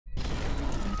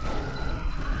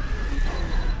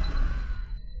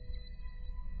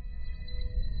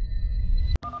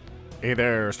Hey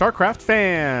there, StarCraft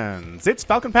fans! It's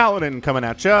Falcon Paladin coming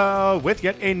at ya with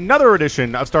yet another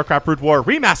edition of StarCraft Brood War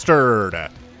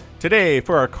Remastered! Today,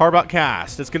 for our Carbot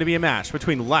cast, it's going to be a match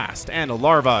between Last and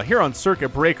Larva here on Circuit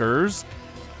Breakers.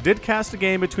 Did cast a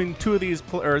game between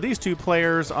these two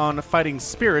players on Fighting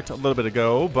Spirit a little bit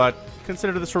ago, but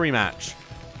consider this a rematch.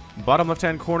 Bottom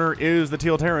left-hand corner is the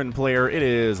Teal Terran player, it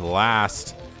is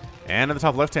Last. And in the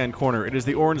top left-hand corner, it is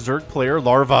the Orange Zerg player,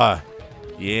 Larva.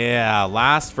 Yeah,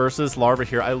 Last versus Larva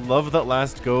here. I love that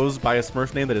Last goes by a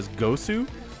Smurf name that is Gosu.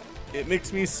 It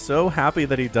makes me so happy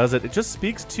that he does it. It just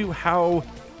speaks to how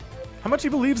much he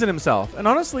believes in himself. And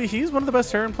honestly, he's one of the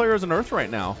best Terran players on Earth right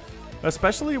now.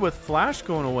 Especially with Flash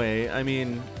going away. I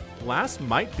mean, Last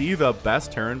might be the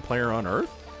best Terran player on Earth.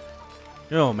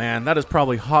 Oh man, that is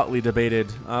probably hotly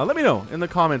debated. Let me know in the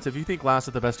comments if you think Last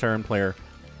is the best Terran player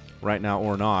right now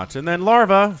or not. And then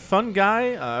Larva, fun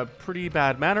guy, pretty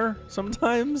bad manner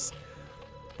sometimes,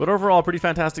 but overall pretty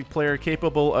fantastic player,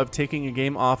 capable of taking a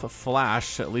game off of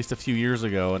Flash at least a few years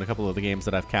ago in a couple of the games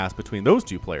that I've cast between those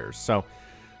two players. So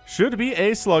should be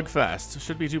a slugfest.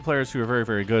 Should be two players who are very,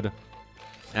 very good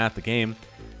at the game.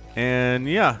 And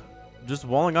yeah, just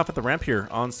walling off at the ramp here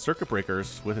on Circuit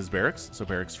Breakers with his Barracks. So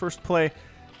Barracks first play.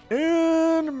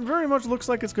 And very much looks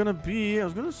like it's going to be, I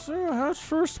was going to say, a hatch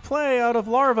first play out of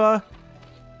Larva.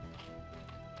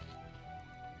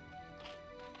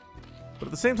 But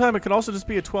at the same time, it could also just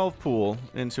be a 12 pool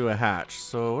into a hatch.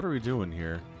 So what are we doing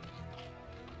here?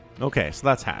 Okay, so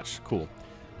that's hatch. Cool.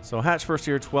 So hatch first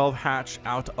here, 12 hatch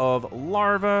out of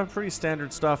Larva. Pretty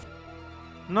standard stuff.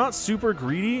 Not super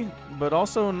greedy, but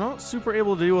also not super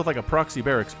able to deal with like a proxy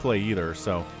barracks play either.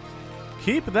 So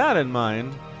keep that in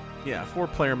mind. Yeah,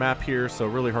 4-player map here, so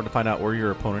really hard to find out where your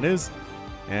opponent is.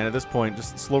 And at this point,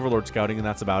 just slow overlord scouting, and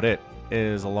that's about it.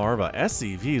 Is a Larva.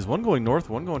 SCVs, one going north,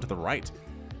 one going to the right.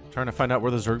 Trying to find out where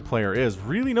the Zerg player is.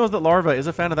 Really knows that Larva is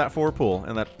a fan of that 4 pool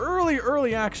and that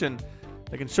early action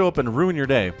that can show up and ruin your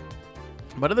day.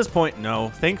 But at this point, no,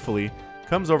 thankfully,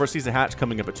 comes over, sees a hatch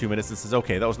coming up at 2 minutes and says,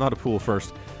 okay, that was not a pool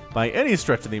first by any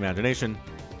stretch of the imagination.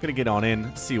 Gonna get on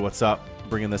in, see what's up,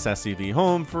 bringing this SCV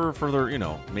home for further, you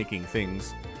know, making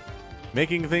things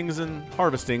and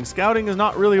harvesting. Scouting is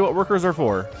not really what workers are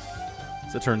for,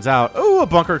 as it turns out. Oh, a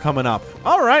bunker coming up.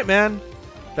 All right, man.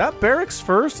 That barracks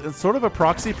first in sort of a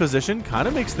proxy position kind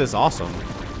of makes this awesome.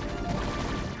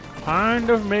 Kind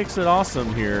of makes it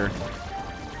awesome here.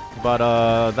 But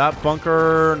that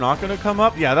bunker not going to come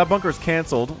up. Yeah, that bunker's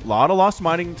canceled. A lot of lost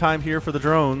mining time here for the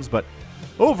drones, but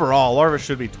overall, Larva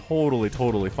should be totally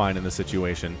fine in this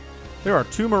situation. There are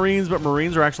 2 Marines, but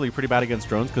Marines are actually pretty bad against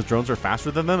drones because drones are faster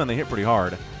than them and they hit pretty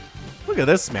hard. Look at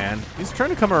this, man. He's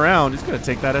trying to come around. He's going to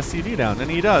take that SCV down,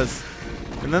 and he does.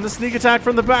 And then the sneak attack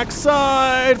from the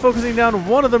backside, focusing down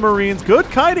one of the Marines. Good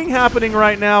kiting happening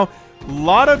right now. A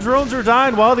lot of drones are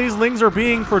dying while these lings are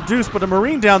being produced, but a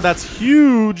Marine down, that's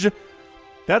huge.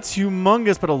 That's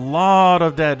humongous, but a lot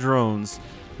of dead drones.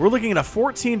 We're looking at a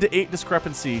 14-8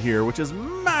 discrepancy here, which is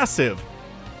massive.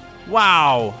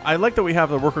 Wow. I like that we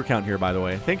have the worker count here, by the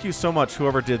way. Thank you so much,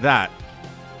 whoever did that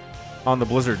on the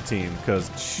Blizzard team, because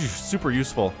super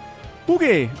useful.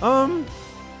 Okay,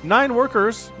 9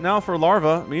 workers now for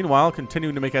Larva. Meanwhile,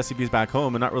 continuing to make SCVs back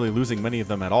home and not really losing many of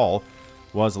them at all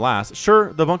was Last.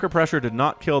 Sure, the bunker pressure did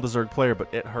not kill the Zerg player,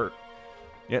 but it hurt.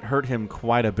 It hurt him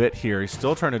quite a bit here. He's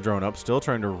still trying to drone up, still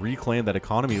trying to reclaim that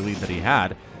economy lead that he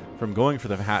had from going for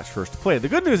the hatch first play. The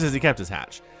good news is he kept his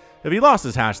hatch. If he lost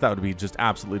his hatch, that would be just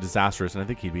absolutely disastrous, and I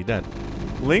think he'd be dead.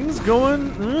 Lings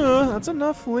going, that's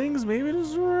enough Lings maybe to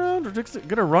surround, or just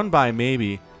gonna run by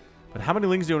maybe. But how many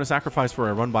Lings do you want to sacrifice for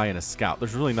a run by and a scout?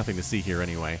 There's really nothing to see here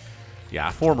anyway.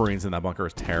 Yeah, 4 Marines in that bunker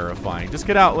is terrifying. Just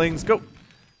get out, Lings, go.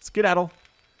 Skedaddle.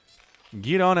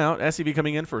 Get on out. SCV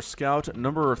coming in for scout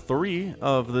number 3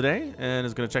 of the day, and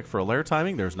is gonna check for a lair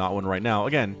timing. There's not one right now.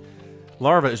 Again,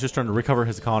 Larva is just trying to recover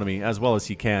his economy as well as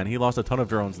he can. He lost a ton of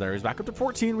drones there. He's back up to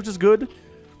 14, which is good.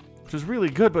 Which is really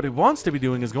good, but what he wants to be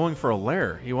doing is going for a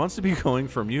lair. He wants to be going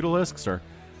for mutalisks or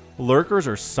lurkers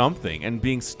or something, and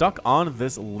being stuck on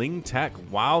this Ling tech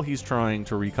while he's trying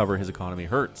to recover his economy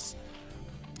hurts.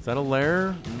 Is that a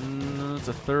lair? It's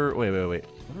a third. Wait. What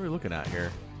are we looking at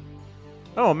here?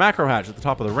 Oh, a macro hatch at the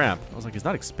top of the ramp. I was like, he's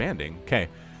not expanding. Okay.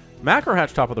 Macro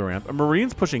hatch top of the ramp. A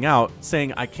Marine's pushing out,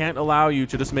 saying, I can't allow you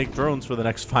to just make drones for the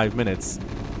next 5 minutes.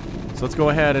 So let's go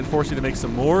ahead and force you to make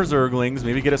some more Zerglings.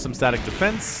 Maybe get us some static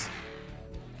defense.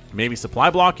 Maybe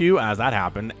supply block you, as that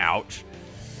happened. Ouch.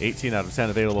 18 out of 10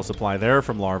 available supply there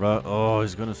from Larva. Oh,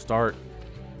 he's going to start.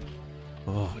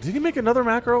 Oh, did he make another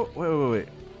macro? Wait.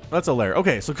 That's a lair.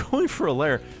 Okay, so going for a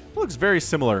lair looks very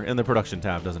similar in the production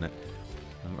tab, doesn't it?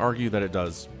 I would argue that it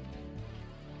does.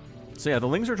 So yeah, the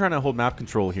Lings are trying to hold map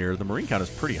control here. The Marine count is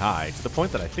pretty high, to the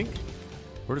point that I think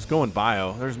we're just going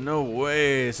bio. There's no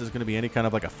way this is going to be any kind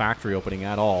of like a factory opening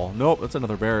at all. Nope, that's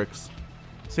another barracks.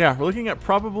 So yeah, we're looking at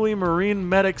probably Marine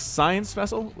Medic Science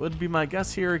Vessel would be my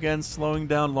guess here. Again, slowing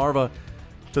down Larva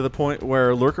to the point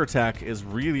where Lurker Tech is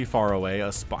really far away.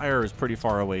 Aspire is pretty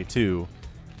far away too.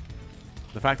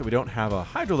 The fact that we don't have a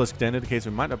Hydralisk Den indicates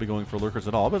we might not be going for Lurkers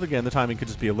at all. But again, the timing could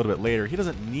just be a little bit later. He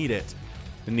doesn't need it.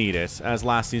 As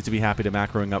Last seems to be happy to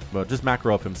macroing up, just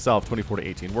macro up himself. 24 to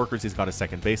 18 workers. He's got his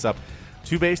second base up.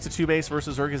 2 base to 2 base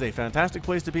versus Zerg is a fantastic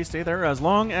place to be. Stay there as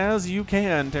long as you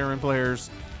can, Terran players.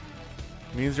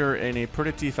 Means you're in a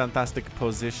pretty fantastic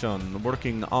position.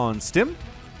 Working on Stim.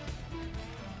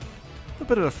 A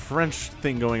bit of a French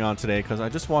thing going on today because I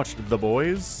just watched The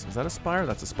Boys. Is that Aspire?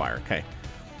 That's Aspire. Okay.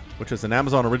 Which is an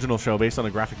Amazon original show based on a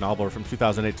graphic novel from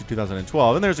 2008 to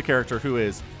 2012. And there's a character who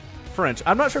is French.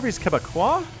 I'm not sure if he's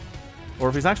Quebecois or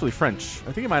if he's actually French.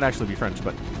 I think he might actually be French,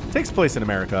 but takes place in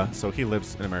America, so he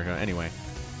lives in America anyway.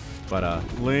 But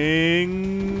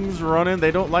Lings running.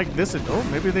 They don't like this. Oh,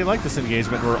 maybe they like this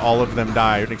engagement where all of them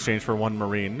die in exchange for 1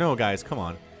 Marine. No, guys, come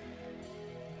on.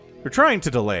 They're trying to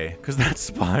delay because that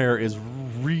Spire is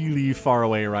really far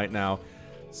away right now.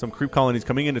 Some creep colonies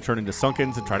coming in to turn into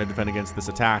Sunkens and try to defend against this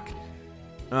attack.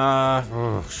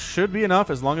 Should be enough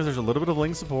as long as there's a little bit of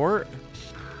Ling support.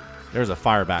 There's a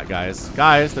fire bat, guys.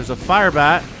 Guys, there's a fire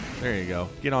bat. There you go.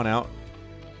 Get on out.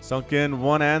 Sunken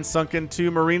 1 and Sunken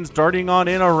 2. Marines darting on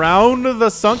in around the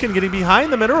Sunken, getting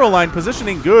behind the mineral line.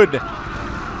 Positioning good.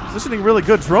 Positioning really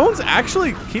good. Drones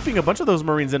actually keeping a bunch of those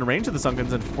Marines in range of the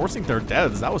Sunkens and forcing their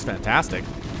deaths. That was fantastic.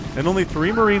 And only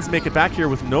 3 Marines make it back here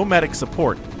with no medic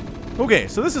support. Okay,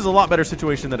 so this is a lot better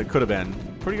situation than it could have been.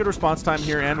 Pretty good response time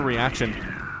here and reaction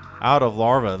out of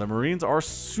Larva. The Marines are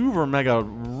super mega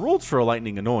ultra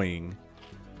lightning annoying.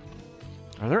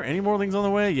 Are there any more Lings on the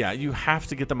way? Yeah, you have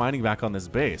to get the mining back on this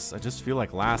base. I just feel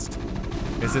like Last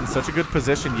is in such a good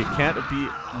position. You can't be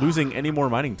losing any more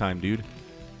mining time, dude.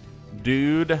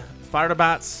 Fire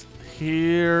bats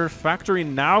here. Factory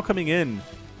now coming in.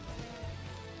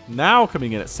 Now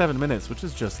coming in at 7 minutes, which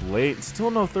is just late.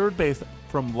 Still no third base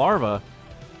from Larva.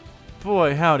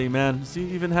 Boy, howdy, man. Does he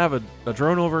even have a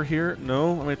drone over here?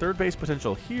 No. I mean, third base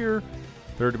potential here.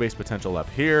 Third base potential up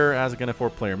here. As again, a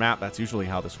 4-player map. That's usually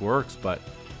how this works, but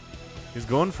he's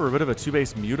going for a bit of a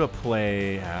 2-base Muta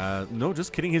play. No,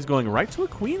 just kidding. He's going right to a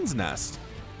Queen's Nest.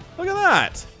 Look at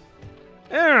that.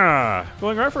 Yeah,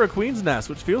 going right for a Queen's Nest,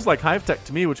 which feels like Hive Tech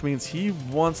to me, which means he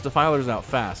wants Defilers out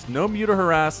fast. No Muta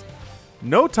harass.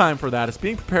 No time for that. It's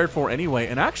being prepared for anyway,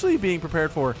 and actually being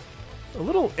prepared for a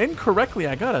little incorrectly,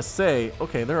 I gotta say.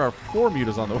 Okay, there are 4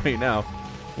 Mutas on the way now.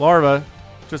 Larva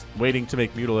just waiting to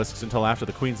make Mutalisks until after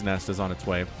the Queen's Nest is on its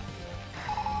way.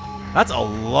 That's a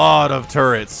lot of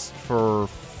turrets for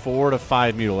 4 to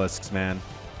 5 Mutalisks, man.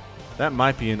 That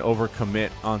might be an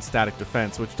overcommit on static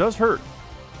defense, which does hurt.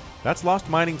 That's lost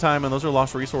mining time, and those are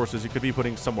lost resources you could be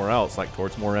putting somewhere else, like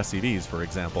towards more SCVs, for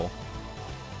example.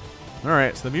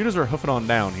 Alright, so the Mutas are hoofing on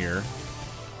down here.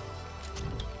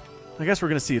 I guess we're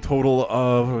going to see a total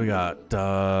of, what do we got?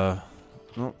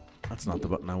 No, that's not the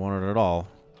button I wanted at all.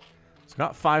 It's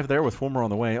got 5 there with 4 more on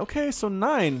the way. Okay, so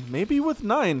 9. Maybe with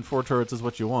 9, 4 turrets is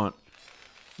what you want.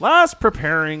 Last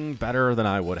preparing better than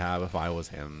I would have if I was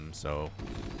him, so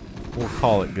we'll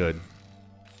call it good.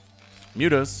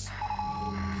 Mutas.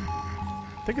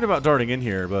 Thinking about darting in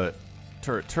here, but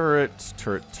turret,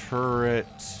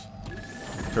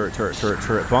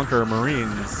 bunker,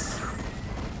 Marines.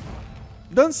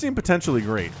 Doesn't seem potentially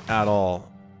great at all.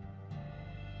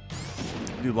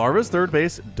 Dude, Larva's third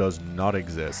base does not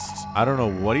exist. I don't know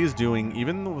what he's doing,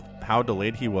 even with how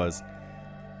delayed he was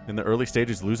in the early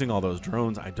stages, losing all those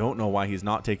drones. I don't know why he's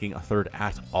not taking a third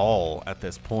at all at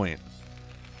this point.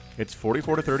 It's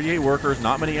 44 to 38 workers.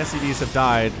 Not many SCVs have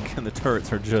died, and the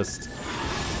turrets are just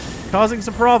causing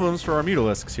some problems for our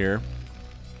Mutalisks here.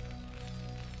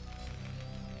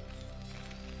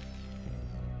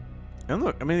 And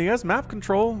look, I mean, he has map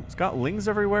control. He's got Lings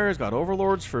everywhere. He's got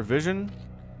Overlords for vision.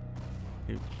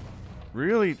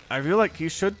 Really, I feel like he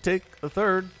should take a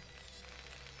third.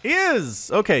 He is!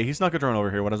 Okay, he snuck a drone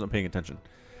over here when I wasn't paying attention.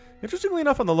 Interestingly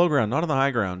enough, on the low ground, not on the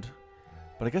high ground.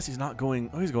 But I guess he's not going...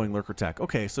 Oh, he's going Lurker Tech.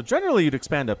 Okay, so generally you'd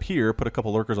expand up here, put a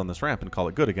couple Lurkers on this ramp, and call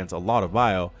it good against a lot of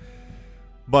bio.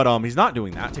 But he's not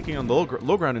doing that, taking on the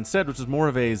low ground instead, which is more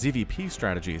of a ZVP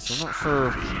strategy. So I'm not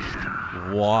sure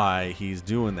why he's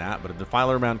doing that. But a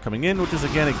Defiler Mound coming in, which is,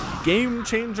 again, a game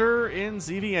changer in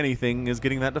ZV anything, is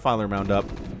getting that Defiler Mound up.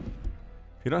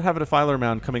 If you don't have a Defiler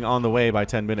Mound coming on the way by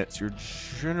 10 minutes, you're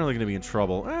generally going to be in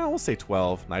trouble. We'll say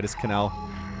 12. Nidus Canal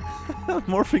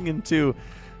morphing into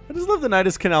I just love the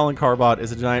Nidus Canal and Carbot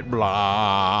is a giant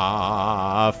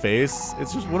blah face.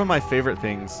 It's just one of my favorite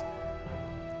things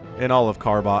in all of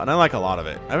Carbot, and I like a lot of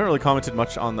it. I haven't really commented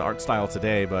much on the art style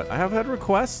today, but I have had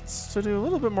requests to do a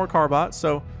little bit more Carbot,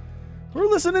 so we're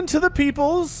listening to the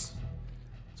peoples.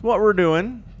 It's what we're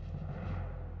doing.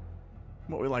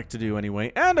 What we like to do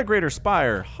anyway. And a greater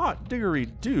spire. Hot diggery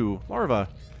do. Larva.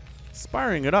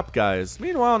 Spiring it up, guys.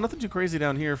 Meanwhile, nothing too crazy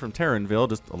down here from Terranville.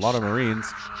 Just a lot of Marines.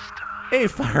 A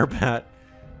fire bat.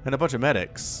 And a bunch of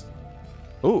medics.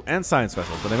 Oh, and science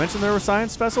vessels. Did I mention there were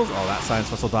science vessels? Oh, that science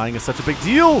vessel dying is such a big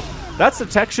deal. That's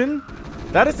detection.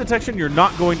 That is detection you're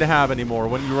not going to have anymore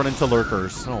when you run into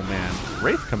lurkers. Oh, man.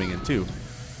 Wraith coming in, too.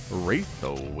 Wraith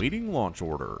awaiting launch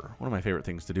order. One of my favorite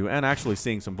things to do. And actually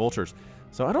seeing some vultures.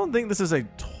 So I don't think this is a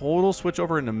total switch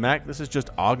over into mech. This is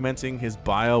just augmenting his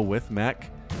bio with mech.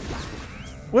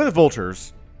 With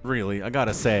vultures, really. I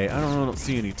gotta say, I don't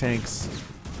see any tanks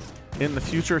in the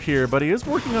future here, but he is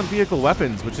working on vehicle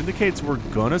weapons, which indicates we're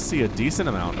gonna see a decent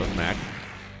amount of mech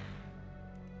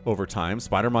over time.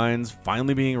 Spider mines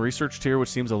finally being researched here, which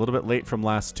seems a little bit late from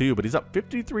last two, but he's up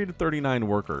 53 to 39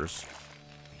 workers.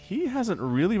 He hasn't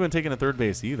really been taking a third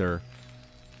base either.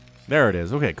 There it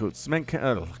is. Okay, cool.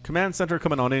 Command center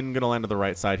coming on in. Gonna land to the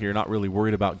right side here. Not really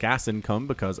worried about gas income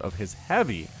because of his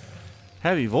heavy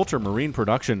vulture marine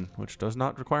production, which does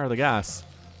not require the gas.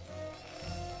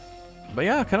 But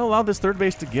yeah, kind of allowed this third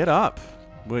base to get up,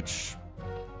 which,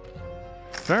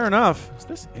 fair enough. Is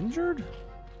this injured?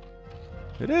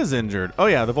 It is injured. Oh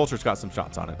yeah, the vulture's got some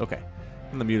shots on it. Okay.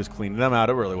 And the mutas cleaned them out.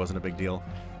 It really wasn't a big deal.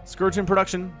 Scourge in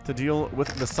production to deal with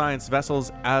the science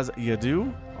vessels as you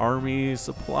do. Army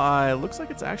supply looks like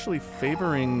it's actually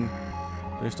favoring,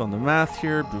 based on the math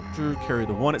here, carry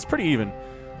the one. It's pretty even.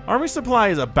 Army supply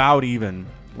is about even.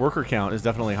 Worker count is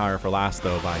definitely higher for last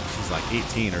though by she's like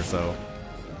 18 or so.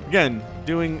 Again,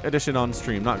 doing addition on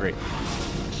stream, not great.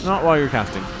 Not while you're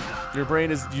casting. Your brain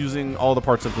is using all the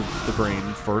parts of the brain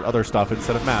for other stuff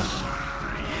instead of math.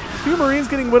 Two Marines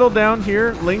getting whittled down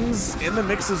here. Lings in the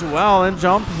mix as well. And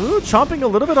chomping a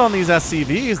little bit on these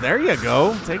SCVs. There you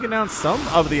go. Taking down some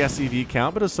of the SCV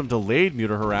count, but there's some delayed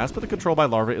muta harass. But the control by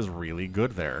Larva is really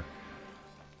good there.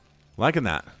 Liking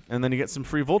that. And then you get some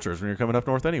free vultures when you're coming up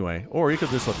north anyway. Or you could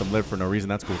just let them live for no reason.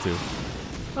 That's cool too.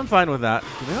 I'm fine with that.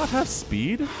 Do they not have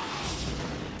speed?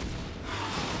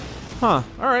 Huh.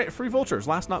 Alright, free vultures.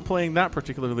 Last not playing that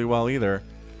particularly well either.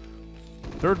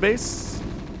 Third base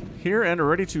here and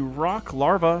ready to rock.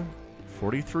 Larva.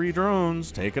 43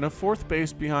 drones. Taking a fourth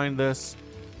base behind this.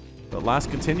 But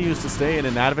last continues to stay in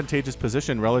an advantageous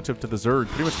position relative to the Zerg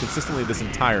pretty much consistently this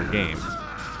entire game.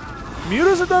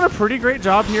 Mutas have done a pretty great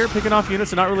job here picking off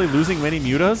units and not really losing many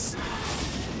mutas.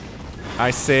 I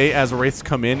say as Wraiths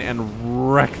come in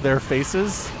and wreck their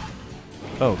faces.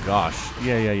 Oh gosh.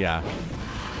 Yeah.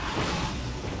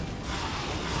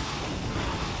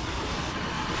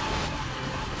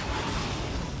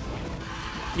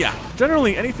 Yeah,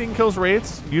 generally anything kills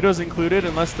Wraiths, mutas included,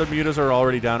 unless the mutas are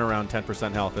already down around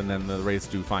 10% health, and then the Wraiths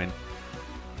do fine.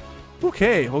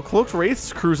 Okay, well, Cloaked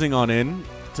Wraiths cruising on in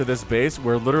to this base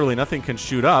where literally nothing can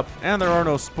shoot up, and there are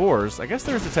no spores. I guess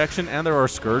there's detection and there are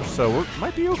Scourge, so we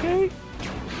might be okay.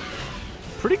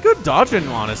 Pretty good dodging,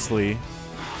 honestly.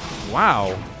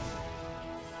 Wow.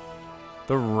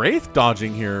 The Wraith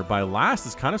dodging here by last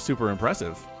is kind of super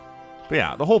impressive. But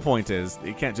yeah, the whole point is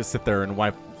you can't just sit there and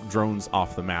wipe drones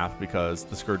off the map because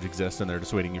the Scourge exists and they're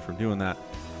dissuading you from doing that.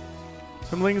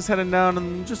 Some Lings heading down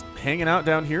and just hanging out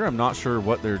down here. I'm not sure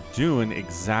what they're doing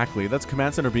exactly. That's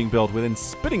command center being built within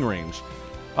spitting range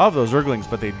of those Zerglings,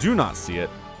 but they do not see it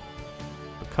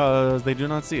because they do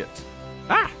not see it.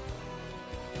 Ah!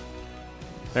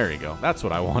 There you go. That's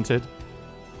what I wanted.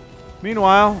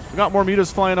 Meanwhile, we got more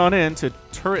mutas flying on in to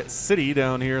Turret City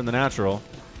down here in the natural.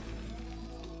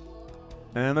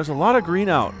 And there's a lot of green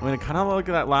out. I mean, kind of like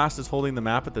that last is holding the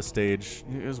map at this stage.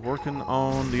 He is working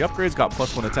on the upgrades. Got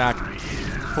 +1 attack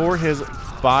for his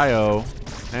bio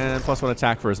and +1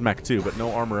 attack for his mech too, but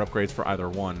no armor upgrades for either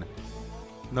one.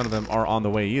 None of them are on the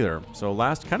way either. So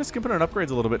last kind of skipping on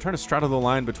upgrades a little bit, trying to straddle the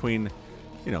line between,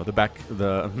 you know, the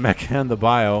mech and the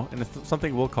bio, and it's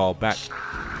something we'll call back.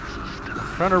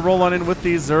 Trying to roll on in with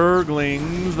these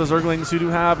Zerglings. The Zerglings who do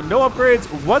have no upgrades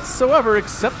whatsoever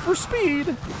except for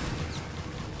speed.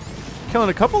 Killing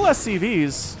a couple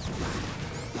SCVs.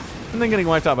 And then getting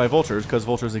wiped out by vultures, because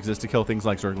vultures exist to kill things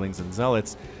like Zerglings and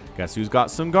Zealots. Guess who's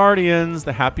got some Guardians?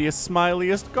 The happiest,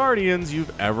 smiliest Guardians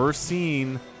you've ever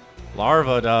seen.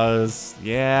 Larva does.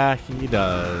 Yeah, he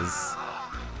does.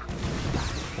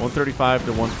 135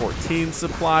 to 114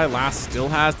 supply. Last still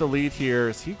has the lead here.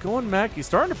 Is he going mech? He's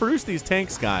starting to produce these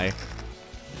tanks, guy.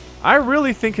 I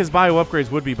really think his bio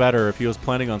upgrades would be better if he was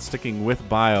planning on sticking with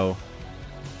bio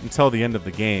until the end of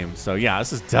the game. So yeah,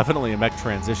 this is definitely a mech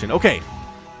transition. Okay,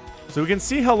 so we can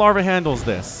see how Larva handles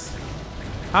this.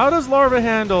 How does Larva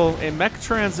handle a mech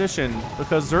transition?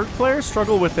 Because Zerg players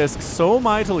struggle with this so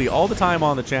mightily all the time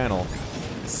on the channel.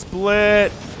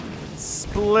 Split.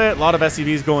 Split. A lot of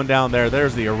SCVs going down there.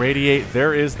 There's the Irradiate.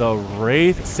 There is the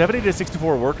Wraith. 70 to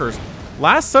 64 workers.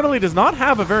 Last suddenly does not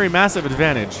have a very massive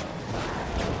advantage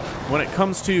when it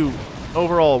comes to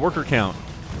overall worker count.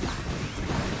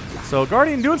 So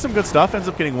Guardian doing some good stuff. Ends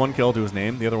up getting 1 kill to his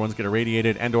name. The other ones get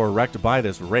irradiated and or wrecked by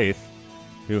this Wraith,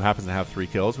 who happens to have 3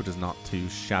 kills, which is not too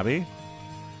shabby.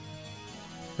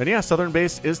 And yeah, Southern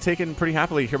base is taken pretty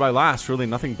happily here by Last. Really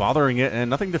nothing bothering it and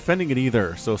nothing defending it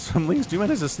either. So some Lings do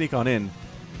manage to sneak on in.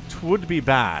 It would be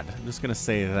bad. I'm just going to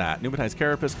say that. Pneumatized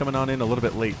Carapace coming on in a little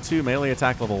bit late too. Melee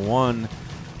attack level 1.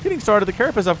 Getting started, the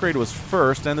Carapace upgrade was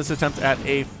first, and this attempt at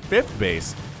a 5th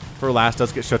base for Last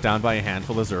does get shut down by a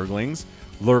handful of Zerglings.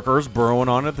 Lurkers burrowing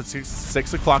on at the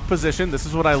 6 o'clock position. This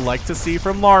is what I like to see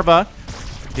from Larva.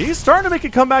 He's starting to make a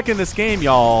comeback in this game,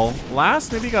 y'all.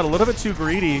 Last maybe got a little bit too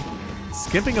greedy,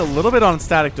 skimping a little bit on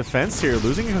static defense here,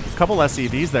 losing a couple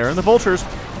SCVs there, and the Vultures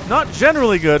not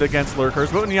generally good against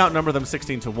Lurkers, but when you outnumber them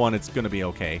 16 to 1, it's going to be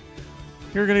okay.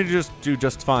 You're going to just do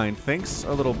just fine. Thanks,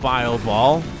 a little Bio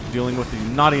Ball, dealing with the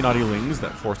naughty Lings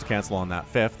that forced to cancel on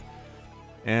that 5th.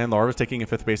 And Larva's taking a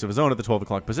 5th base of his own at the 12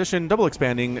 o'clock position, double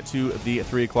expanding to the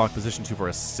 3 o'clock position 2 for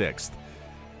a 6th.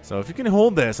 So if you can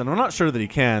hold this, and I'm not sure that he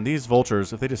can, these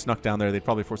Vultures, if they just snuck down there, they'd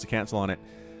probably force a cancel on it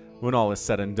when all is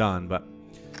said and done. But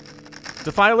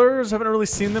Defilers, haven't really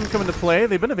seen them come into play.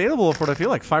 They've been available for, I feel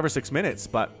like, 5 or 6 minutes,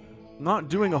 but not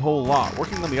doing a whole lot.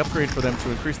 Working on the upgrade for them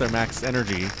to increase their max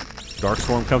energy.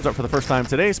 Darkstorm comes up for the first time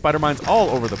today. Spider Mines all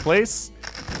over the place.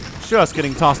 Just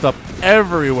getting tossed up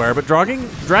everywhere. But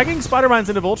dragging Spider Mines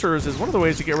into Vultures is one of the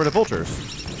ways to get rid of Vultures.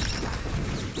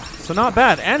 So not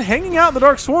bad. And hanging out in the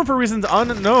Dark Swarm for reasons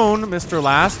unknown, Mr.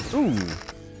 Last. Ooh.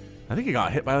 I think he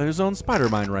got hit by his own Spider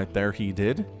Mine right there. He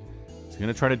did. He's going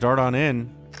to try to dart on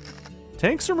in.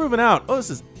 Tanks are moving out. Oh,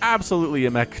 this is absolutely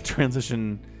a mech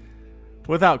transition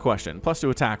without question.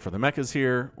 +2 attack for the mechas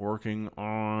here. Working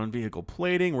on vehicle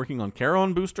plating. Working on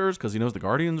Charon boosters because he knows the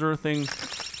Guardians are a thing.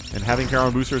 And having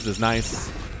Charon boosters is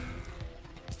nice.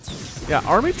 Yeah,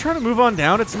 army trying to move on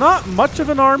down. It's not much of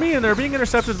an army, and they're being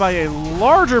intercepted by a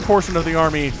larger portion of the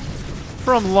army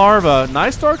from Larva.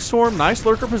 Nice Dark Swarm. Nice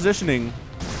Lurker positioning.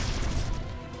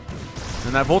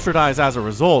 And that Vulture dies as a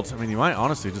result. I mean, you might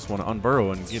honestly just want to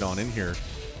unburrow and get on in here.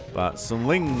 But some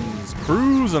Lings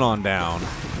cruising on down.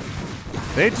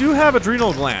 They do have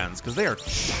adrenal glands because they are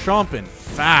chomping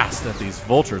fast at these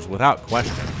Vultures without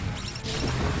question.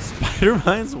 Spider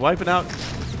Mines wiping out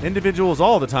individuals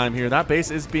all the time here. That base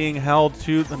is being held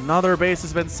to. Another base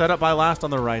has been set up by Last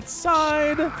on the right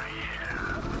side. I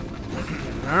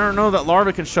don't know that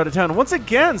Larva can shut it down. Once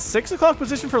again, 6 o'clock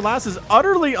position for Last is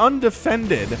utterly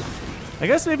undefended. I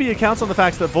guess maybe it counts on the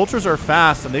fact that Vultures are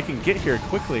fast and they can get here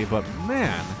quickly, but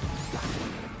man,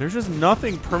 there's just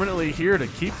nothing permanently here to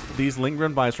keep these Ling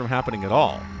run bys from happening at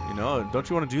all. You know, don't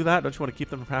you want to do that? Don't you want to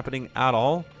keep them from happening at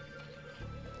all?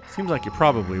 Seems like you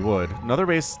probably would. Another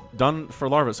base done for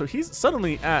Larva. So he's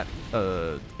suddenly at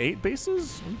 8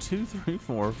 bases? 1, 2, 3,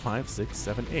 4, 5, 6,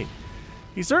 7, 8.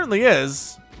 He certainly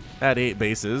is at 8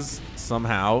 bases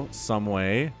somehow, some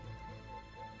way.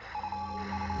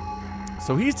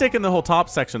 So he's taken the whole top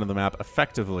section of the map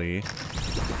effectively.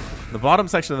 The bottom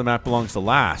section of the map belongs to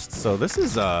Last. So this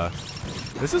is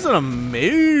an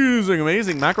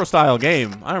amazing macro style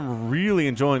game. I'm really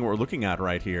enjoying what we're looking at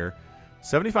right here.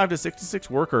 75 to 66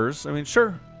 workers. I mean,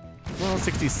 sure. Well,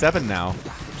 67 now.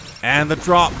 And the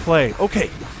drop play.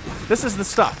 Okay, this is the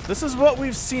stuff. This is what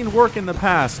we've seen work in the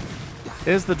past,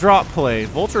 is the drop play.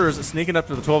 Vultures sneaking up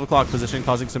to the 12 o'clock position,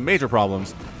 causing some major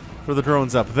problems for the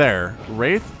drones up there.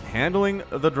 Wraith handling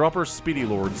the dropper Speedy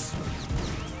Lords.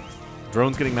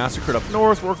 Drones getting massacred up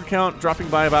north. Worker count dropping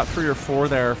by about 3 or 4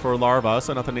 there for Larva,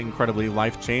 so nothing incredibly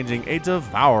life-changing. A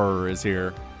Devourer is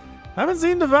here. Haven't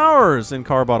seen Devourers in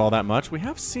Carbot all that much. We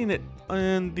have seen it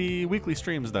in the weekly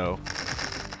streams, though.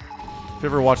 If you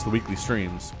ever watched the weekly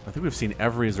streams, I think we've seen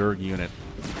every Zerg unit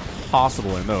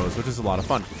possible in those, which is a lot of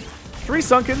fun. 3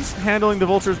 Sunkens handling the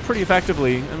Vultures pretty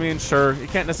effectively. I mean, sure, you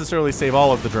can't necessarily save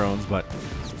all of the drones, but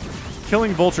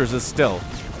killing Vultures is still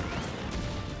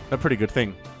a pretty good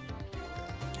thing.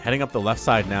 Heading up the left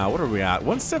side now. What are we at?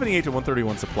 178 to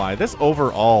 131 supply. This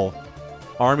overall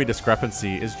army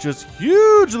discrepancy is just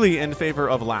hugely in favor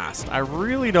of Last. I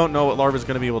really don't know what Larva's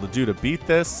going to be able to do to beat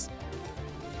this.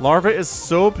 Larva is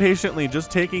so patiently just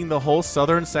taking the whole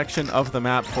southern section of the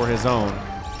map for his own.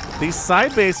 These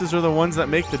side bases are the ones that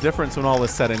make the difference when all is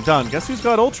said and done. Guess who's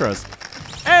got ultras?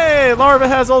 Hey, Larva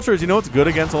has ultras. You know what's good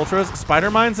against ultras?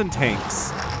 Spider mines and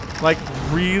tanks. Like,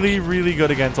 really, really good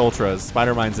against ultras.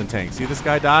 Spider mines and tanks. See this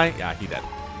guy die? Yeah, he dead.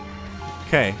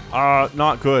 Okay,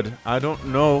 not good. I don't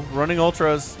know. Running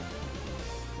ultras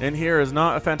in here is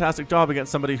not a fantastic job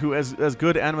against somebody who is as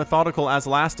good and methodical as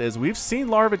Last is. We've seen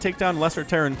Larva take down lesser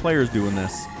Terran players doing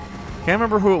this. Can't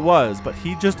remember who it was, but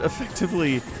he just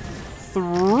effectively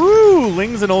threw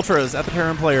Lings and ultras at the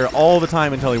Terran player all the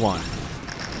time until he won.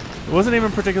 It wasn't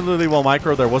even particularly well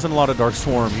micro. There wasn't a lot of Dark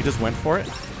Swarm. He just went for it.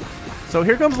 So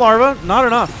here comes Larva. Not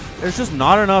enough. There's just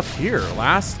not enough here.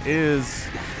 Last is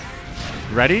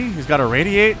ready. He's got a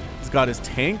Radiate. He's got his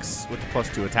tanks with the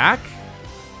 +2 attack.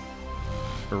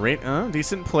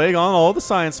 Decent plague on all the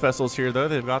science vessels here, though.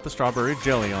 They've got the strawberry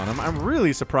jelly on them. I'm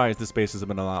really surprised this base has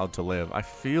been allowed to live. I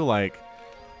feel like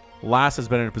Last has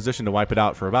been in a position to wipe it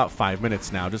out for about 5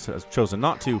 minutes now, just has chosen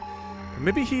not to.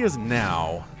 Maybe he is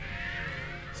now.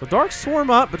 So Dark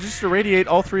Swarm up, but just irradiate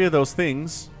all 3 of those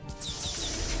things.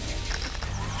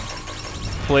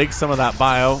 Plague some of that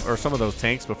bio, or some of those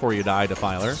tanks before you die,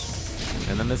 Defiler.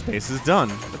 And then this base is done.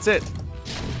 That's it.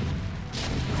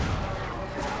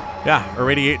 Yeah,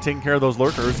 irradiate taking care of those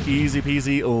lurkers. Easy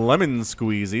peasy, lemon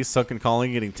squeezy. Sunken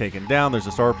Calling getting taken down. There's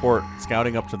a starport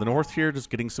scouting up to the north here,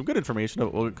 just getting some good information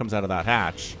of what comes out of that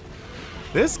hatch.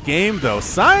 This game, though,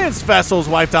 science vessels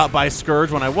wiped out by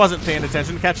Scourge when I wasn't paying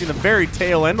attention, catching the very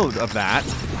tail end of that.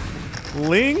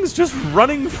 Lings just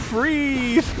running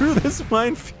free through this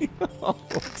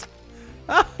minefield.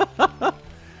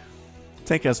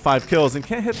 Tank has 5 kills and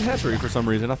can't hit the hatchery for some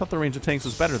reason. I thought the range of tanks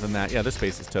was better than that. Yeah, this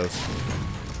base is toast.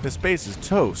 This base is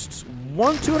toast.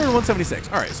 200 to 176.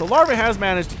 All right, so Larva has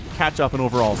managed to catch up in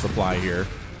overall supply here.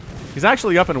 He's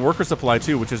actually up in worker supply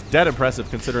too, which is dead impressive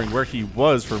considering where he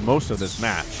was for most of this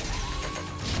match.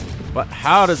 But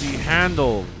how does he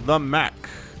handle the mech?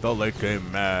 The late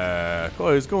game mech.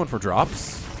 Oh, he's going for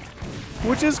drops,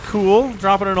 which is cool.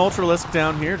 Dropping an Ultralisk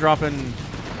down here, dropping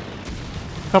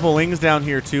a couple Lings down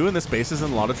here too, and this base is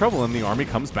in a lot of trouble, and the army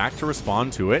comes back to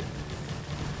respond to it.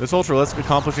 This Ultralisk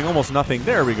accomplishing almost nothing.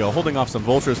 There we go, holding off some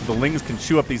Vultures so the Lings can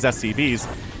chew up these SCVs.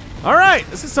 All right,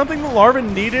 this is something the Larva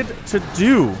needed to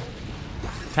do.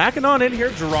 Tacking on in here,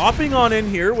 dropping on in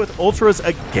here with Ultras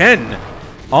again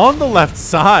on the left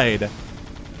side.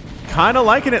 Kind of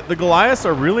liking it. The Goliaths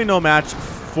are really no match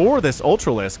for this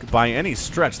Ultralisk by any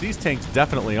stretch. These tanks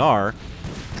definitely are.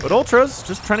 But Ultras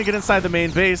just trying to get inside the main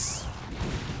base.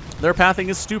 Their pathing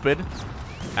is stupid,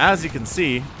 as you can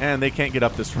see, and they can't get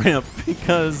up this ramp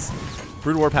because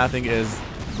Brood War pathing is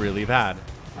really bad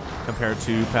compared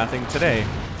to pathing today.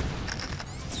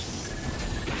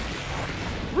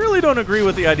 Really don't agree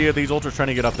with the idea of these Ultras trying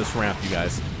to get up this ramp, you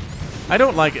guys. I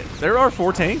don't like it. There are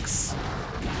 4 tanks.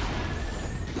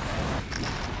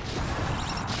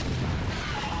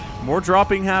 More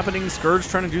dropping happening. Scourge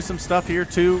trying to do some stuff here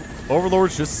too.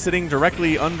 Overlord's just sitting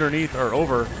directly underneath or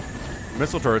over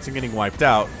missile turrets and getting wiped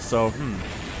out. So,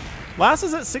 Last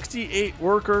is at 68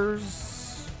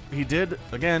 workers. He did,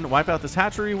 again, wipe out this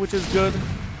hatchery, which is good.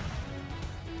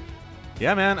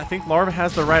 Yeah, man, I think Larva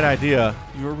has the right idea.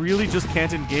 You really just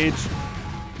can't engage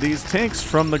these tanks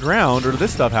from the ground or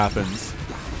this stuff happens.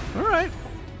 All right.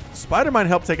 Spider-Mine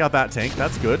helped take out that tank.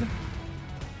 That's good.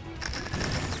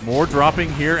 More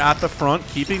dropping here at the front,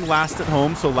 keeping Last at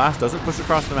home so Last doesn't push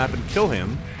across the map and kill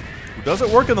him. Does it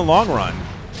work in the long run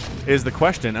is the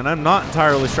question, and I'm not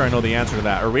entirely sure I know the answer to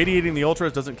that. Irradiating the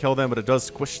Ultras doesn't kill them, but it does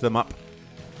squish them up.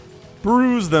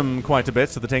 Bruise them quite a bit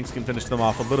so the tanks can finish them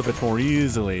off a little bit more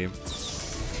easily.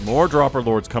 More Dropper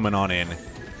Lords coming on in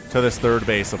to this third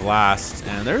base of Last,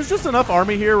 and there's just enough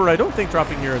army here where I don't think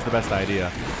dropping here is the best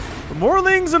idea. But more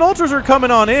Lings and Ultras are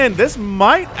coming on in. This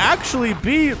might actually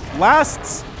be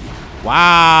Last's.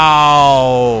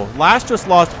 Wow. Last just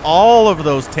lost all of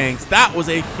those tanks. That was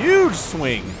a huge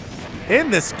swing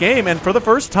in this game, and for the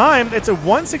first time, it's a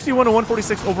 161 to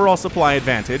 146 overall supply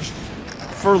advantage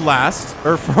for Last,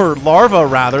 or for Larva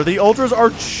rather. The Ultras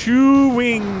are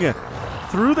chewing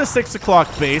through the 6 o'clock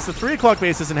base. The 3 o'clock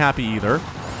base isn't happy either.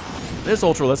 This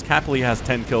Ultralisk happily has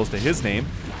 10 kills to his name.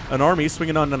 An army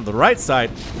swinging on the right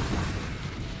side,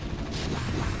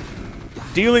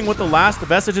 dealing with the last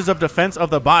vestiges of defense of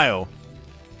the bio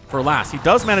for Last. He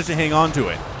does manage to hang on to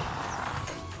it.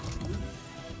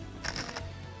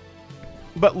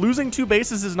 But losing 2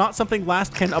 bases is not something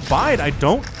Last can abide, I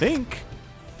don't think.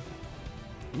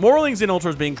 Morlings and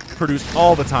Ultras being produced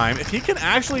all the time. If he can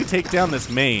actually take down this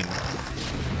main,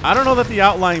 I don't know that the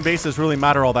outlying bases really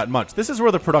matter all that much. This is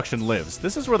where the production lives.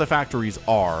 This is where the factories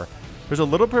are. There's a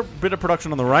little bit of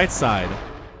production on the right side.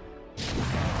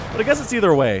 But I guess it's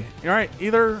either way. All right,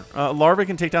 either Larva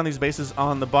can take down these bases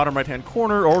on the bottom right-hand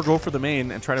corner or go for the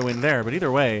main and try to win there. But either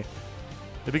way,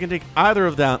 if he can take either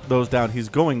of those down, he's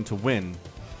going to win,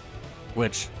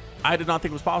 which I did not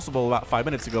think was possible about 5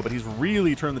 minutes ago, but he's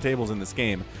really turned the tables in this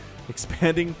game.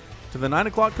 Expanding to the 9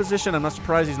 o'clock position. I'm not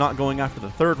surprised he's not going after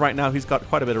the third right now. He's got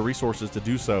quite a bit of resources to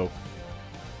do so.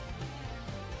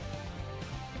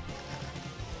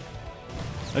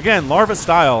 Again, Larva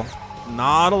style.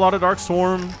 Not a lot of Dark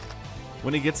Swarm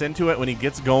when he gets into it, when he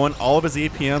gets going. All of his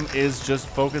APM is just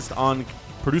focused on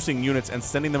producing units and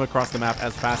sending them across the map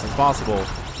as fast as possible.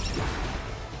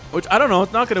 Which, I don't know,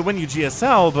 it's not going to win you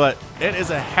GSL, but it is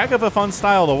a heck of a fun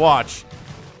style to watch.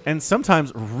 And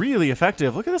sometimes really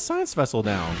effective. Look at the Science Vessel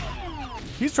down.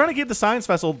 He's trying to keep the Science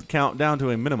Vessel count down to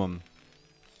a minimum.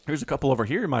 Here's a couple over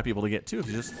here you might be able to get too if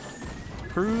you just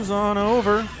cruise on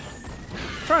over.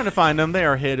 Trying to find them. They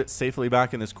are hid safely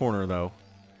back in this corner, though.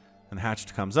 And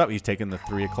Hatched comes up. He's taking the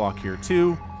 3 o'clock here,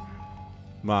 too.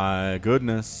 My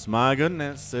goodness. My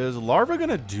goodness. Is Larva going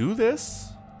to do this?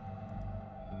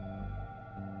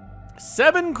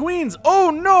 7 queens. Oh,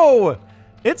 no!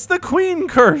 It's the queen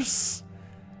curse.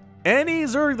 Any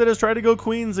Zerg that has tried to go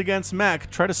queens against mech,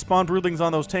 try to spawn broodlings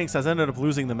on those tanks, has ended up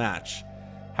losing the match.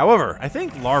 However, I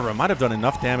think Larva might have done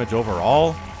enough damage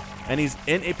overall. And he's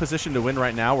in a position to win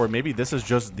right now where maybe this is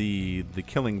just the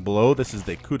killing blow. This is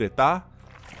the coup d'etat.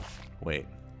 Wait.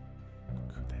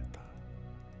 Coup d'etat.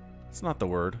 It's not the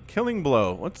word. Killing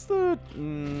blow. What's the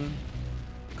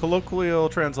colloquial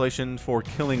translation for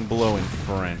killing blow in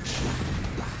French?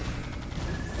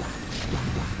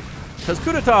 Because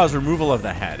coup d'etat is removal of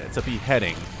the head. It's a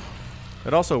beheading.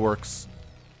 It also works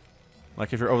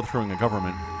like if you're overthrowing a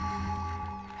government.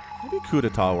 Maybe coup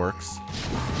d'etat works.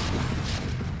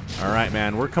 All right,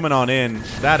 man, we're coming on in.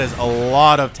 That is a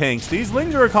lot of tanks. These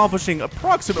Lings are accomplishing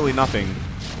approximately nothing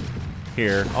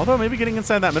here. Although maybe getting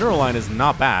inside that mineral line is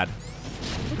not bad.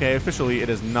 Okay, officially it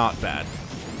is not bad.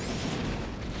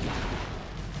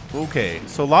 Okay,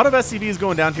 so a lot of SCVs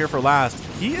going down here for last.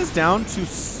 He is down to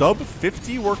sub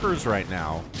 50 workers right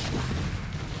now.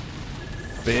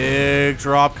 Big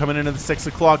drop coming into the 6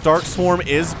 o'clock. Dark Swarm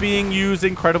is being used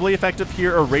incredibly effective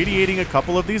here, irradiating a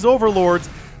couple of these Overlords.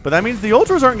 But that means the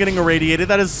Ultras aren't getting irradiated.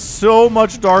 That is so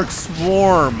much Dark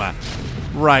Swarm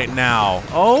right now.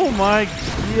 Oh my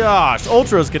gosh.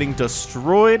 Ultras getting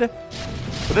destroyed.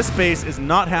 But this base is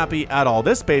not happy at all.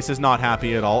 This base is not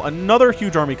happy at all. Another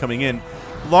huge army coming in.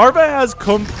 Larva has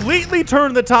completely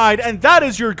turned the tide, and that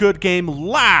is your good game.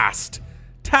 Last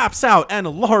taps out, and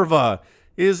Larva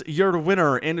is your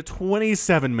winner in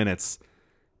 27 minutes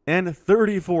and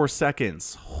 34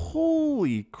 seconds.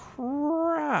 Holy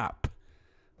crap.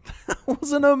 That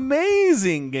was an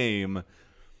amazing game.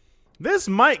 This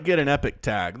might get an epic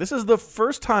tag. This is the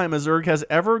first time a Zerg has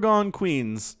ever gone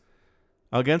queens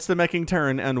against the Meching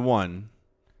Terran and won.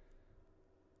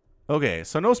 Okay,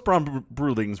 so no spawn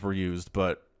broodlings were used,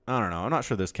 but I don't know. I'm not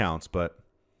sure this counts, but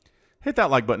hit that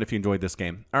like button if you enjoyed this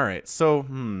game. All right, so,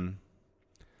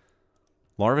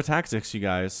 Larva Tactics, you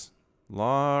guys.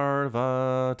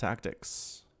 Larva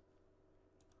Tactics.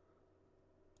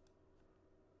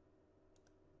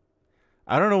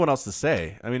 I don't know what else to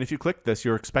say. I mean, if you click this,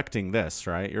 you're expecting this,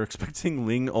 right? You're expecting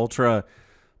Ling Ultra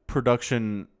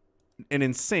production in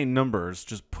insane numbers,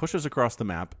 just pushes across the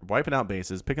map, wiping out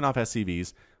bases, picking off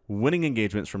SCVs, winning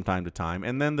engagements from time to time,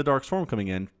 and then the Dark Swarm coming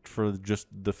in for just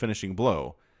the finishing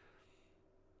blow.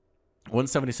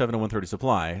 177 to 130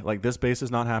 supply. Like, this base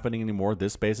is not happening anymore.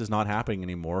 This base is not happening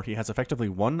anymore. He has effectively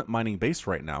one mining base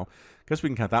right now. Guess we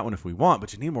can count that one if we want,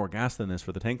 but you need more gas than this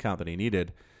for the tank count that he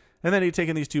needed. And then he'd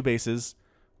taken these 2 bases,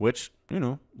 which, you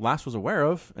know, Last was aware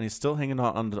of, and he's still hanging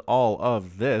on to all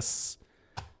of this.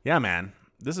 Yeah, man.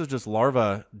 This is just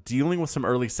Larva dealing with some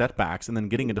early setbacks and then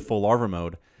getting into full Larva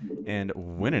mode and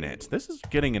winning it. This is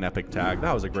getting an epic tag.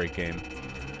 That was a great game.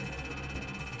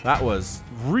 That was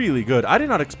really good. I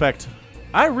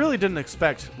really didn't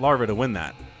expect Larva to win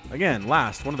that. Again,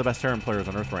 Last, one of the best Terran players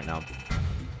on Earth right now.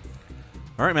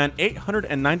 All right, man.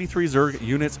 893 Zerg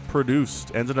units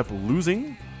produced. Ended up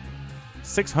losing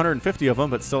 650 of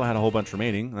them, but still had a whole bunch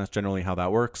remaining. That's generally how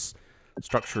that works.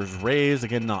 Structures raised.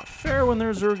 Again, not fair when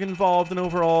there's Zerg involved. And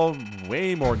overall,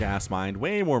 way more gas mined,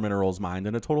 way more minerals mined,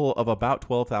 and a total of about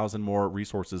 12,000 more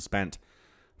resources spent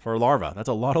for Larva. That's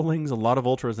a lot of Lings, a lot of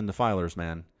Ultras and Defilers,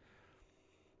 man.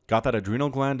 Got that Adrenal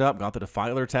Gland up, got the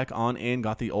Defiler tech on in,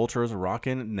 got the Ultras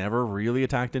rocking, never really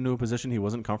attacked into a position he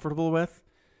wasn't comfortable with,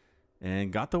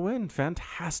 and got the win.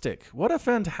 Fantastic. What a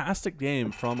fantastic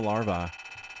game from Larva.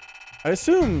 I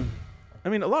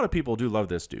mean, a lot of people do love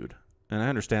this dude, and I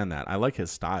understand that. I like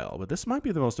his style, but this might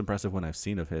be the most impressive one I've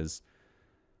seen of his.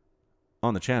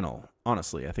 on the channel.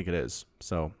 Honestly, I think it is.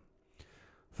 So,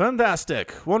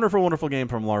 fantastic. Wonderful, wonderful game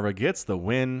from Larva. Gets the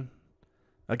win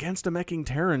against a meching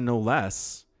Terran, no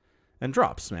less. And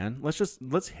drops, man.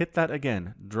 Let's hit that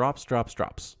again. Drops, drops,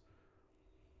 drops.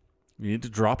 You need to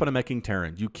drop on a meching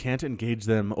Terran. You can't engage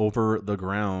them over the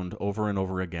ground over and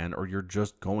over again, or you're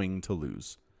just going to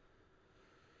lose.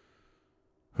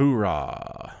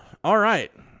 Hoorah. All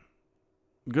right.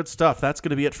 Good stuff. That's going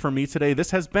to be it for me today.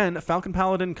 This has been Falcon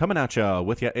Paladin coming at you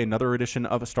with yet another edition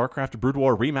of StarCraft Brood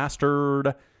War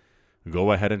Remastered.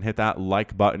 Go ahead and hit that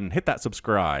like button. Hit that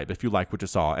subscribe if you like what you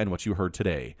saw and what you heard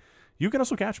today. You can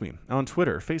also catch me on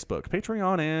Twitter, Facebook,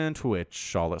 Patreon, and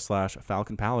Twitch, all at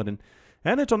 /Falcon Paladin.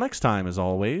 And until next time, as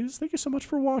always, thank you so much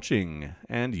for watching,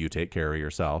 and you take care of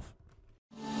yourself.